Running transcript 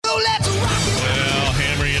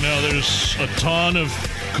There's a ton of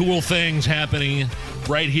cool things happening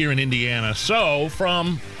right here in Indiana. So,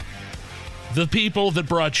 from the people that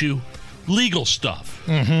brought you legal stuff,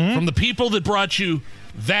 from the people that brought you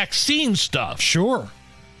vaccine stuff. Sure.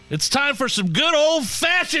 It's time for some good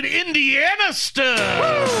old-fashioned Indiana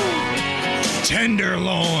stuff.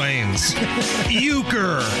 Tenderloins,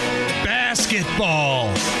 euchre,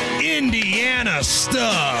 basketball, Indiana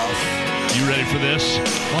stuff. You ready for this?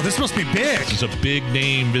 Oh, this must be big. This is a big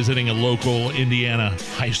name visiting a local Indiana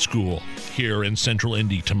high school here in Central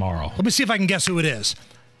Indy tomorrow. Let me see if I can guess who it is.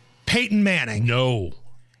 Peyton Manning. No.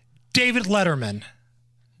 David Letterman.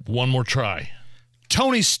 One more try.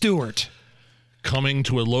 Tony Stewart. Coming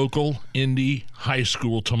to a local Indy high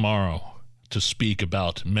school tomorrow to speak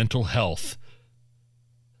about mental health.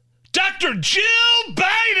 Dr. Jill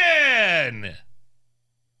Biden!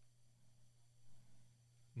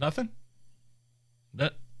 Nothing?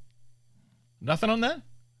 Nothing on that?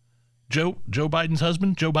 Joe Biden's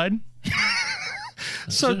husband, Joe Biden?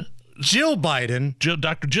 So Jill Biden,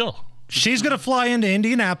 Dr. Jill. she's going to fly into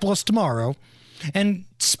Indianapolis tomorrow and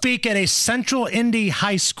speak at a Central Indy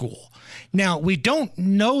high school. Now, we don't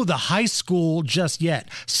know the high school just yet.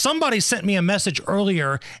 Somebody sent me a message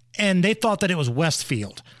earlier, and they thought that it was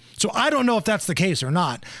Westfield. So I don't know if that's the case or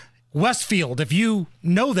not. Westfield, if you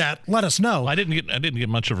know that, let us know. I didn't get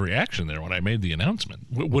much of a reaction there when I made the announcement.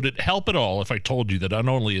 Would it help at all if I told you that not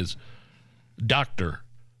only is Dr.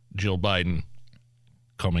 Jill Biden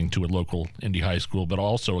coming to a local Indy high school, but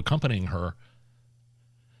also accompanying her,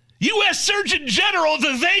 U.S. Surgeon General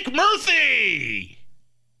Vivek Murthy?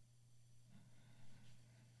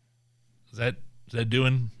 Is that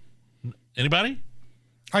doing anybody?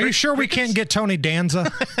 Are you sure we can't get Tony Danza?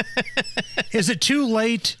 Is it too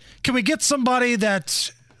late? Can we get somebody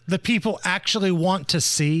that the people actually want to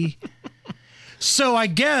see? So I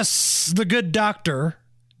guess the good doctor,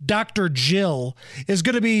 Dr. Jill, is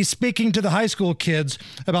going to be speaking to the high school kids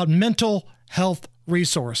about mental health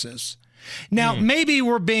resources. Now, maybe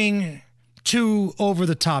we're being too over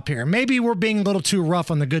the top here. Maybe we're being a little too rough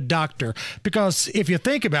on the good doctor, because if you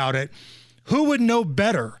think about it, who would know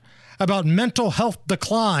better about mental health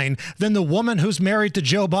decline than the woman who's married to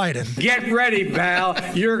Joe Biden? Get ready, pal.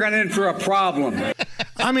 You're going in for a problem.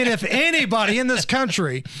 I mean, if anybody in this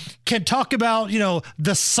country can talk about,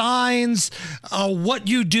 the signs, what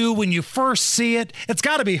you do when you first see it, it's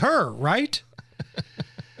got to be her, right?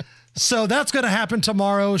 So that's going to happen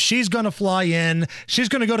tomorrow. She's going to fly in. She's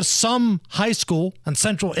going to go to some high school in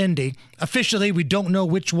Central Indy. Officially, we don't know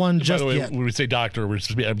which one just By the way, yet. when we say doctor,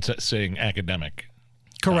 I'm saying academic.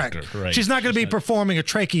 Correct. Doctor, right. She's not going to be performing a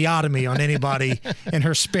tracheotomy on anybody in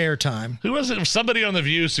her spare time. Who was it? Somebody on The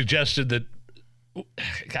View suggested that.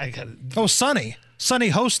 Oh, Sonny.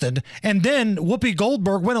 Sonny hosted, and then Whoopi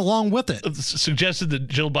Goldberg went along with it. Suggested that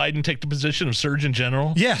Jill Biden take the position of Surgeon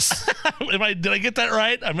General. Yes. Did I get that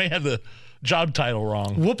right? I may have the job title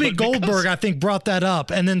wrong. Whoopi Goldberg, I think, brought that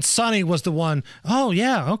up, and then Sonny was the one. Oh,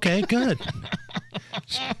 yeah, okay, good.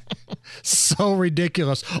 So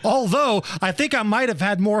ridiculous. Although, I think I might have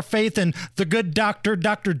had more faith in the good doctor,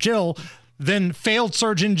 Dr. Jill, than failed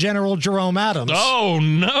Surgeon General Jerome Adams. Oh,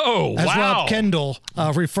 no. As wow. Rob Kendall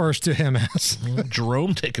refers to him as.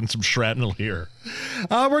 Jerome taking some shrapnel here.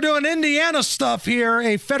 We're doing Indiana stuff here.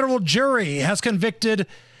 A federal jury has convicted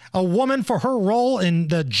a woman for her role in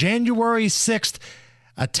the January 6th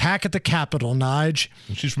attack at the Capitol, Nige.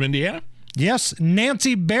 She's from Indiana? Yes,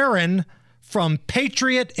 Nancy Barron from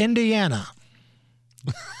Patriot, Indiana.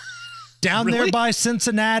 Down Really? there by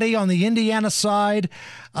Cincinnati on the Indiana side.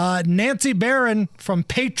 Nancy Barron from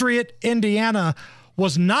Patriot, Indiana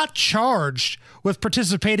was not charged with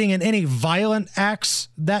participating in any violent acts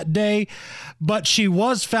that day, but she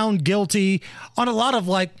was found guilty on a lot of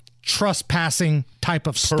trespassing type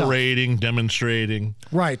of stuff. Parading, demonstrating.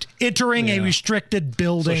 Right. Entering a restricted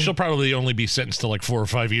building. So she'll probably only be sentenced to 4 or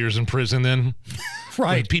 5 years in prison then.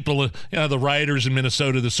 Right. When people, the rioters in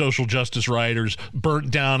Minnesota, the social justice rioters, burnt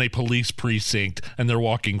down a police precinct and they're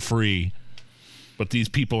walking free. But these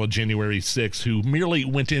people on January 6th who merely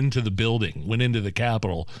went into the building, went into the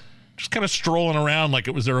Capitol, just kind of strolling around like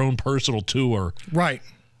it was their own personal tour. Right.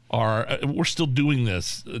 We're still doing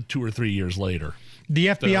this 2 or 3 years later. The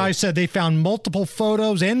FBI said they found multiple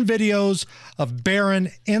photos and videos of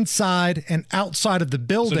Barron inside and outside of the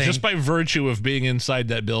building. So just by virtue of being inside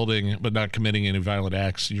that building but not committing any violent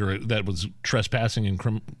acts, that was trespassing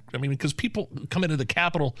and because people come into the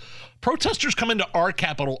Capitol, protesters come into our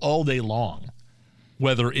Capitol all day long,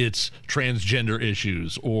 whether it's transgender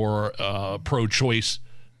issues or pro-choice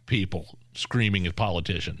people screaming at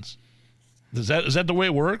politicians. Is that the way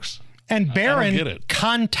it works? And get Barron it.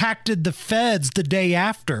 contacted the feds the day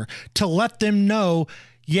after to let them know,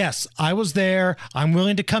 yes, I was there. I'm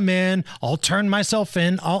willing to come in. I'll turn myself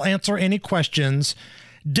in. I'll answer any questions.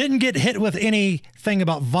 Didn't get hit with anything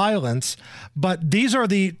about violence, but these are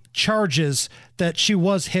the charges that she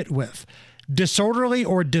was hit with. Disorderly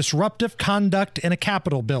or disruptive conduct in a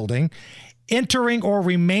Capitol building, entering or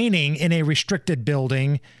remaining in a restricted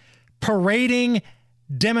building, parading,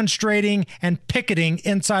 demonstrating, and picketing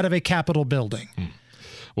inside of a Capitol building.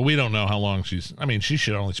 Well, we don't know how long she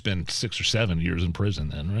should only spend 6 or 7 years in prison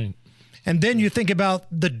then, right? And then you think about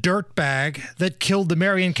the dirtbag that killed the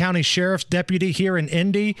Marion County Sheriff's deputy here in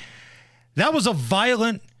Indy. That was a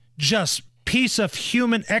violent, just piece of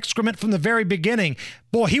human excrement from the very beginning.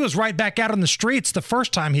 Boy, he was right back out on the streets the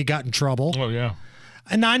first time he got in trouble. Oh, yeah.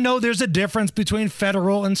 And I know there's a difference between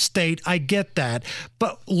federal and state. I get that.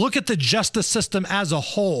 But look at the justice system as a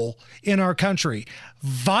whole in our country.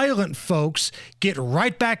 Violent folks get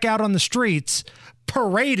right back out on the streets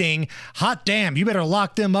parading. Hot damn, you better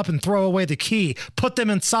lock them up and throw away the key. Put them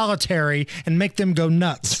in solitary and make them go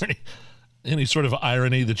nuts. Any sort of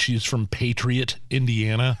irony that she's from Patriot,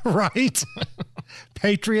 Indiana? Right?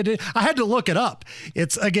 Patriot. I had to look it up.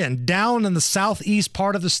 It's, again, down in the southeast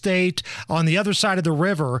part of the state on the other side of the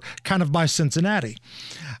river, kind of by Cincinnati.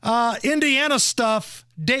 Indiana stuff,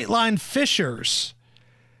 Dateline Fishers.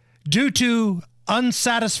 Due to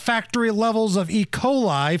unsatisfactory levels of E.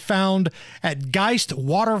 coli found at Geist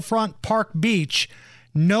Waterfront Park Beach,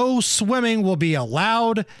 no swimming will be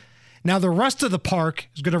allowed. Now, the rest of the park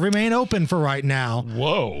is going to remain open for right now.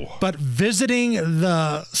 Whoa. But visiting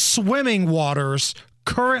the swimming waters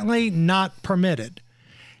currently not permitted.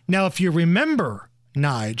 Now, if you remember,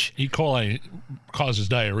 Nige. E. coli causes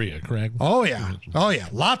diarrhea, correct? Oh, yeah. Oh, yeah.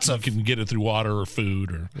 Lots of. You can get it through water or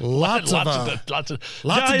food or Lots of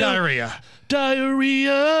diarrhea.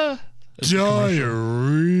 Diarrhea.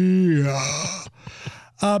 Diarrhea.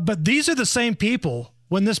 But these are the same people.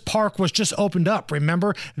 When this park was just opened up,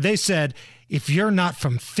 remember, they said, if you're not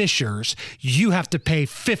from Fishers, you have to pay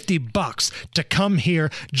 $50 to come here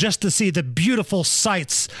just to see the beautiful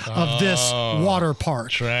sights of this water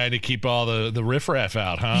park. Trying to keep all the riffraff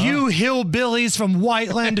out, huh? You hillbillies from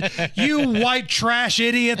Whiteland, you white trash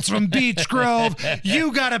idiots from Beech Grove,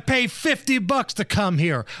 you got to pay $50 to come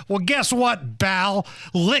here. Well, guess what, Bal?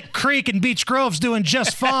 Lick Creek and Beech Grove's doing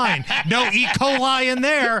just fine. No E. coli in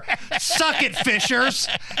there. Suck it, Fishers.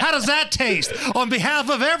 How does that taste? On behalf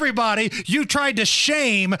of everybody, you tried to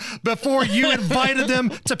shame before you invited them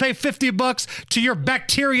to pay $50 to your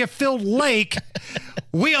bacteria-filled lake.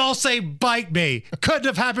 We all say, bite me. Couldn't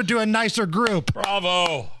have happened to a nicer group.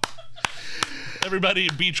 Bravo. Everybody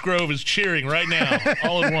in Beech Grove is cheering right now,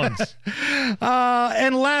 all at once.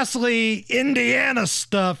 And lastly, Indiana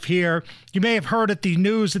stuff here. You may have heard at the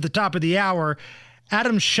news at the top of the hour,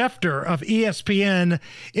 Adam Schefter of ESPN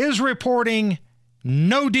is reporting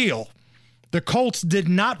no deal. The Colts did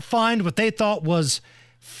not find what they thought was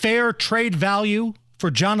fair trade value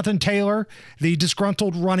for Jonathan Taylor, the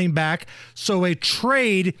disgruntled running back. So a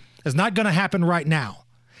trade is not going to happen right now.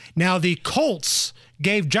 Now, the Colts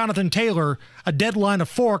gave Jonathan Taylor a deadline of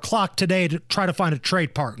 4 o'clock today to try to find a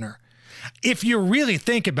trade partner. If you really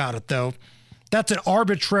think about it, though, that's an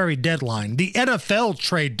arbitrary deadline. The NFL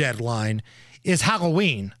trade deadline is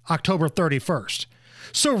Halloween, October 31st.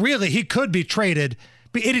 So really, he could be traded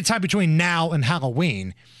anytime between now and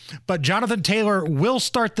Halloween. But Jonathan Taylor will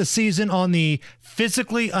start the season on the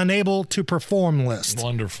physically unable to perform list.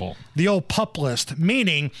 Wonderful. The old PUP list,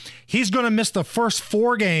 meaning he's going to miss the first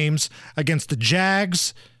 4 games against the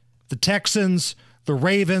Jags, the Texans, the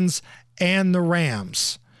Ravens, and the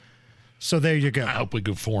Rams. So there you go. I hope we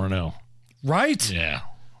go 4-0. Right? Yeah.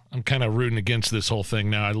 I'm kind of rooting against this whole thing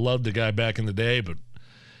now. I loved the guy back in the day, but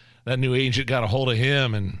that new agent got a hold of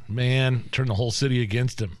him and, man, turned the whole city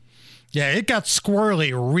against him. Yeah, it got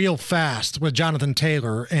squirrely real fast with Jonathan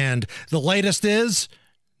Taylor, and the latest is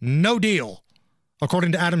no deal,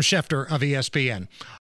 according to Adam Schefter of ESPN.